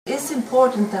It's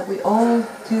important that we all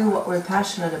do what we're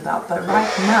passionate about, but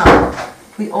right now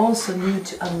we also need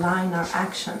to align our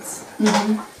actions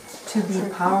to be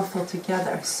powerful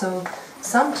together. So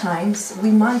sometimes we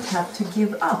might have to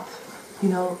give up,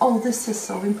 oh, this is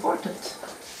so important,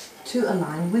 to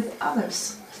align with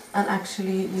others and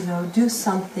actually, do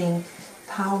something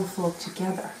powerful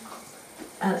together.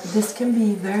 And this can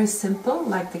be very simple,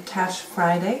 like the Cash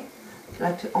Friday,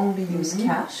 like to only use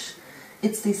cash.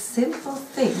 It's these simple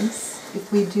things,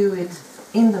 if we do it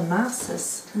in the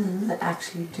masses, that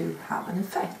actually do have an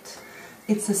effect.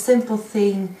 It's a simple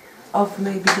thing of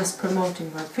maybe just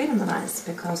promoting World Freedom Alliance,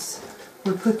 because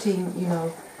we're putting,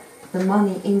 the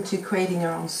money into creating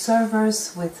our own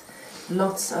servers with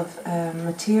lots of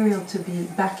material to be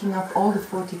backing up all the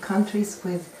 40 countries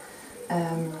with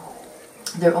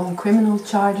their own criminal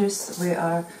charges. We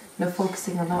are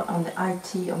focusing a lot on the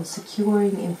IT, on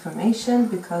securing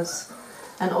information,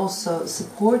 and also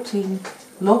supporting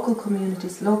local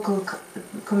communities in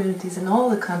all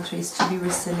the countries to be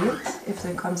resilient if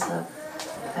there comes a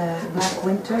black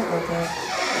winter, or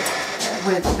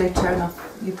where they turn off.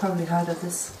 You probably heard of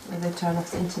this, where they turn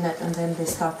off the internet and then they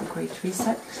start the Great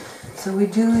Reset. So we're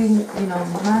doing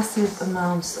massive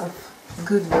amounts of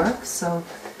good work. So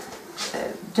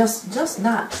just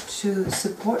that, to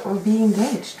support or be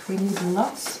engaged, we need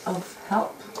lots of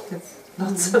help with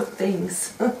lots of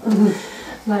things.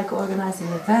 Like organizing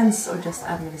events or just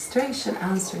administration,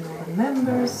 answering all the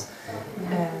members.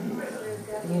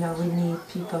 We need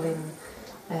people in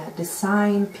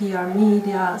design, PR,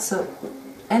 media, so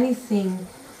anything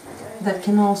that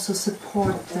can also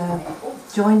support the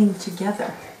joining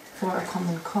together for a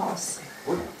common cause.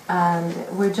 And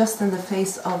we're just in the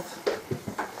phase of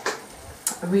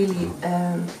really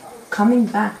coming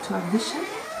back to our vision,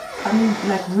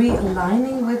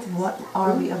 realigning with what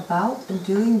are we about, and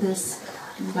doing this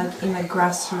in a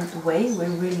grassroots way. We're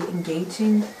really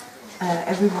engaging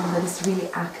everyone that is really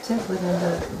active within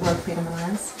the World Freedom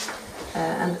Alliance,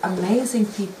 and amazing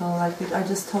people. I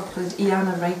just talked with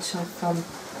Iana Rachel from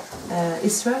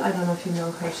Israel. I don't know if you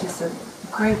know her. She's a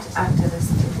great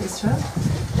activist in Israel.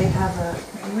 They have a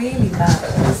really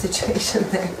bad situation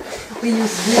there. We are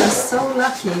so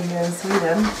lucky here in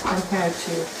Sweden compared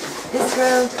to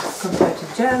Israel, compared to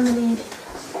Germany.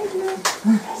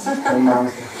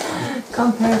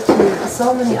 Compared to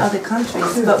so many other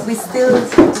countries, but we still,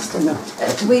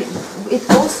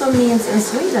 it also means in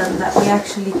Sweden that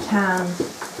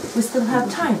we still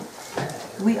have time.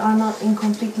 We are not in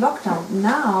complete lockdown.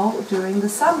 Now, during the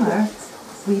summer,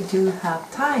 we do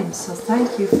have time. So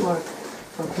thank you for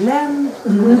Glenn,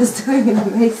 who is doing an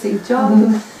amazing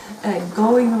job,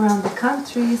 going around the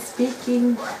country,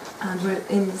 speaking, and we're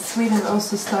in Sweden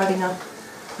also starting up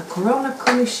a Corona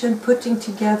Commission, putting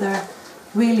together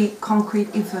really concrete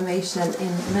information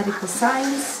in medical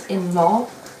science, in law,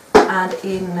 and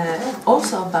in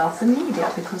also about the media,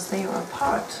 because they are a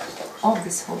part of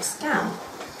this whole scam.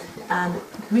 And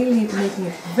really making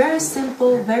it very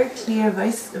simple, very clear,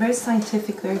 very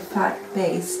scientific, very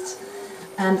fact-based,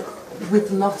 and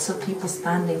with lots of people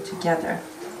standing together.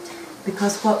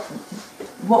 Because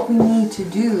what we need to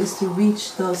do is to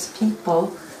reach those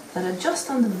people that are just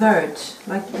on the verge,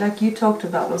 like you talked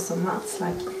about also, Mats,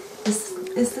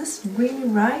 is this really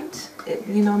right?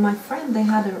 My friend, they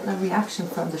had a reaction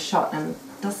from the shot and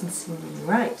it doesn't seem really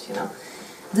right,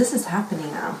 This is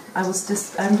happening now. I'm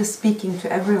just speaking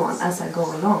to everyone as I go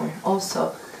along.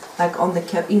 Also, like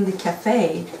in the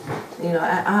cafe, I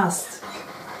asked,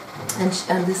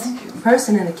 and this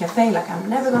person in the cafe, I'm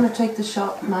never going to take the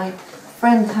shot. My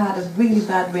friend had a really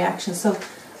bad reaction. So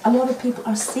a lot of people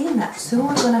are seeing that. Soon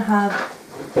we're going to have,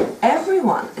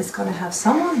 everyone is going to have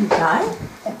someone who died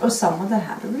or someone that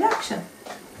had a reaction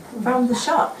from the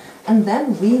shot. And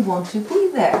then we want to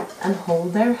be there and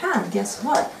hold their hand. Guess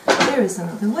what? There is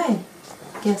another way.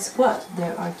 Guess what?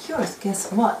 There are cures.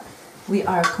 Guess what? We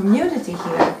are a community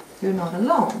here. You're not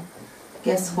alone.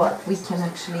 Guess what? We can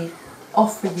actually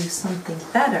offer you something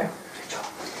better.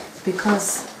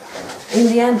 Because in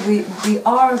the end, we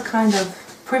are kind of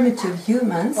primitive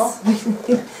humans.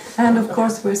 And of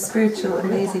course, we're spiritual,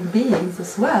 amazing beings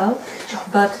as well.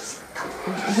 But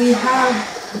we have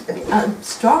a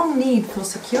strong need for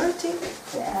security,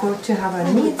 to have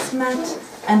our needs met,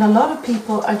 and a lot of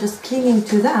people are just clinging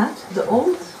to that, the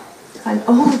old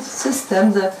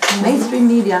system, the mainstream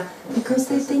media, because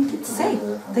they think it's safe.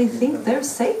 They think they're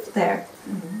safe there.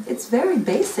 It's very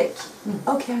basic.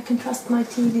 Okay, I can trust my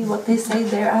TV, what they say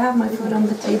there, I have my food on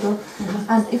the table,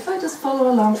 and if I just follow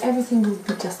along, everything will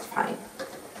be just fine.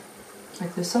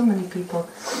 There's so many people.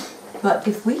 But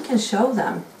if we can show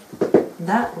them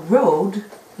that road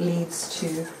leads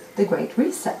to the Great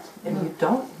Reset, and you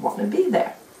don't want to be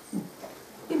there.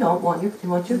 You don't want you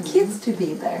want your kids to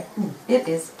be there. It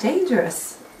is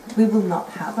dangerous. We will not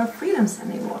have our freedoms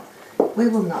anymore. We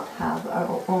will not have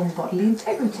our own bodily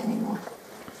integrity anymore.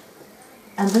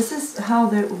 And this is how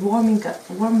they're warming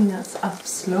us up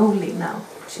slowly now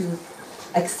to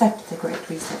accept the Great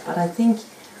Reset. But I think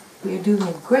we're doing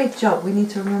a great job. We need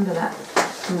to remember that.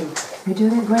 We're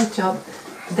doing a great job.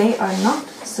 They are not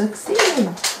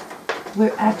succeeding.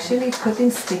 We're actually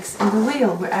putting sticks in the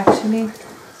wheel. We're actually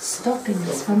stopping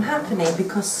this from happening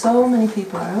because so many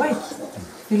people are awake.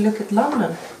 If you look at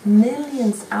London,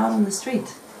 millions out on the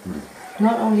street.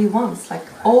 Not only once, like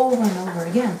over and over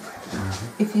again.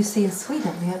 If you see in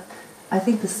Sweden, we have, I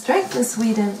think the strength in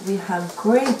Sweden, we have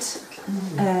great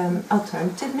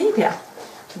alternative media.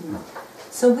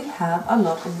 So we have a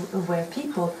lot of aware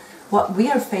people. What we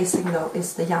are facing though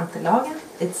is the jantelagen.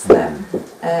 It's the,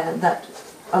 that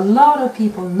a lot of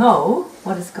people know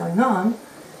what is going on,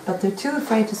 but they're too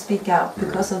afraid to speak out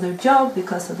because of their job,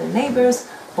 because of their neighbors,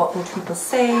 what will people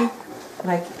say,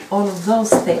 like all of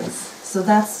those things. So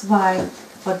that's why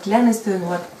what Glenn is doing,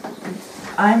 what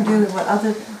I'm doing, what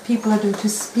other people are doing to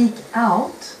speak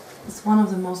out is one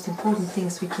of the most important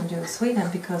things we can do in Sweden,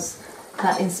 because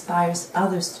that inspires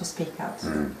others to speak out.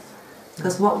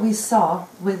 Because what we saw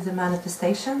with the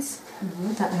manifestations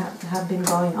that have been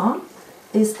going on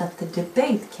is that the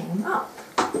debate came up.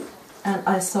 And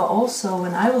I saw also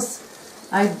when I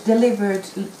delivered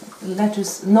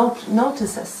letters of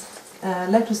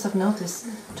notice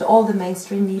to all the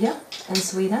mainstream media in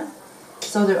Sweden.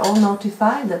 So they're all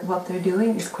notified that what they're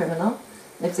doing is criminal.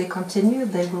 If they continue,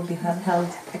 they will be held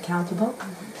accountable.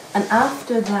 And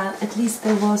after that, at least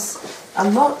there was a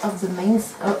lot of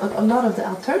the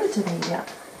alternative media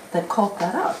that caught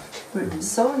that up. We're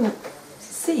sowing up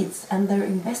seeds, and they're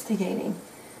investigating.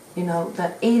 You know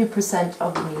that 80%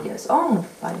 of the media is owned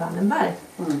by Wallenberg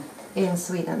in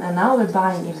Sweden, and now they're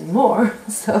buying even more.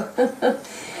 So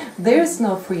there's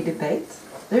no free debate.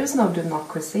 There's no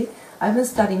democracy. I've been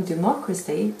studying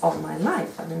democracy all my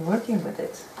life. I've been working with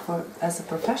it as a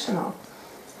professional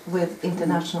with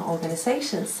international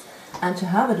organizations. And to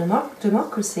have a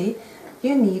democracy,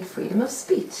 you need freedom of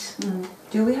speech.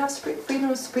 Do we have freedom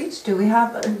of speech? Do we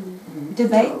have a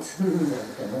debate?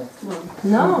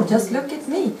 No, just look at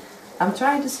me. I'm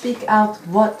trying to speak out.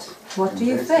 What do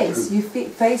you face? You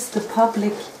face the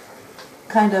public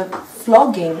kind of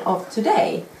flogging of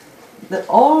today. That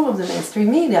all of the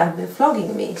mainstream media have been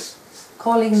flogging me,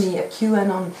 calling me a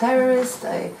QAnon terrorist,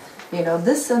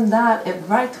 this and that, a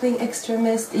right-wing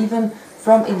extremist, even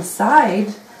from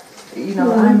inside.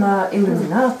 I'm a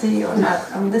Illuminati or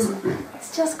this.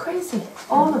 It's just crazy,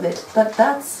 all of it. But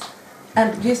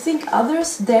and do you think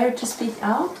others dare to speak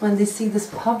out when they see this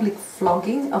public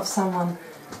flogging of someone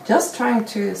just trying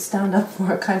to stand up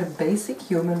for a kind of basic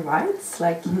human rights?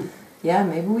 Like, yeah,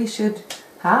 maybe we should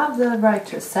have the right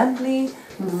to assembly,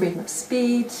 freedom of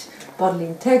speech, bodily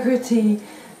integrity.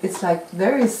 It's like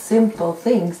very simple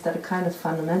things that are kind of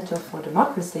fundamental for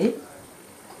democracy.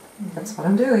 That's what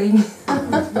I'm doing.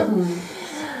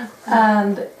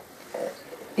 And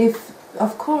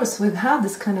of course, we've had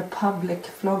this kind of public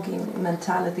flogging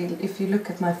mentality. If you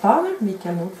look at my father,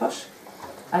 Mikael Nordfors,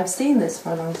 I've seen this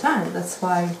for a long time. That's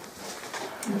why,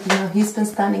 he's been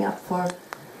standing up for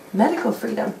medical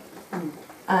freedom.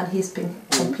 And he's been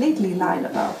completely lied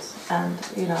about and,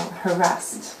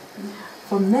 harassed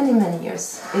for many, many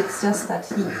years. It's just that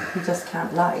he just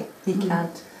can't lie. He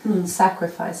can't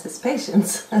sacrifice his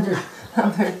patients.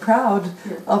 I'm very proud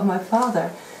of my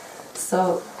father.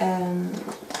 So,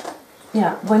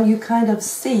 when you kind of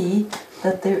see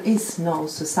that there is no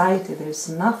society, there's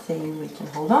nothing we can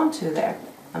hold on to there,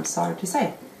 I'm sorry to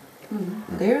say.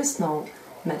 There is no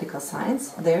medical science,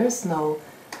 there is no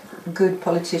good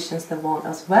politicians that want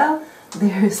us well,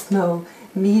 there is no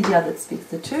media that speaks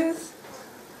the truth.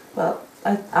 Well,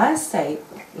 I say,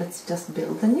 let's just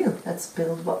build anew. Let's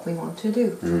build what we want to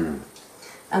do.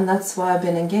 And that's why I've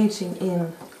been engaging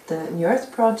in the New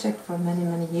Earth Project for many,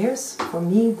 many years. For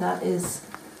me, that is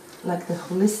like the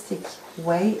holistic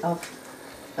way of,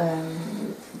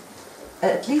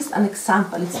 at least an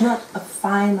example. It's not a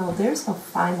final, there's no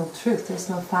final truth. There's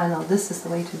no final, this is the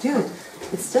way to do it.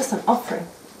 It's just an offering.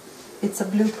 It's a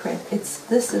blueprint.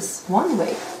 This is one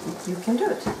way you can do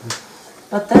it.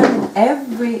 But then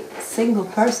every single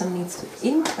person needs to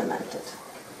implement it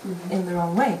in their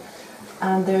own way.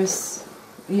 And there's,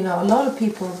 a lot of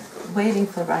people waiting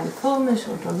for Ryan Fulmish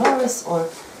or Dolores or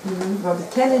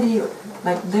Robert Kennedy.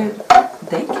 Like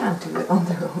they can't do it on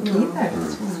their own either.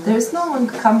 There's no one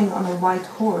coming on a white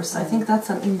horse. I think that's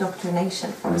an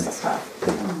indoctrination for us as well.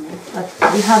 That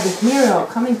we have the hero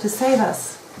coming to save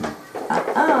us.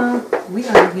 We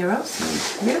are the heroes.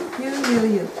 You.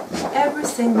 Every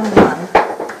single one.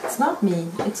 It's not me.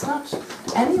 It's not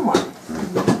anyone.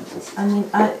 I mean,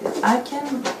 I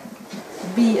can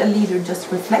be a leader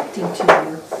just reflecting to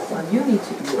you. Well, you need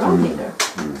to be your own leader.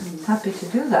 Happy to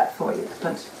do that for you.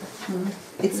 But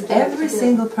it's every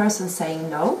single person saying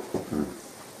no.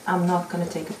 I'm not going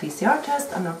to take a PCR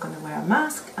test. I'm not going to wear a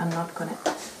mask. I'm not going to,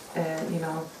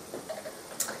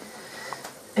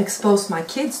 expose my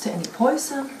kids to any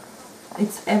poison.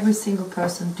 It's every single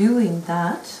person doing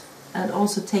that, and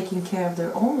also taking care of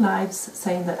their own lives,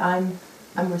 saying that I'm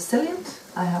resilient,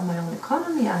 I have my own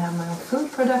economy, I have my own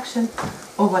food production,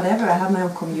 or whatever, I have my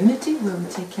own community where we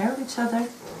take care of each other.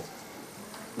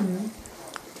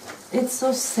 It's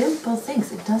so simple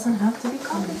things, it doesn't have to be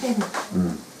complicated.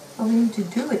 But we need to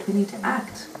do it, we need to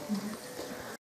act.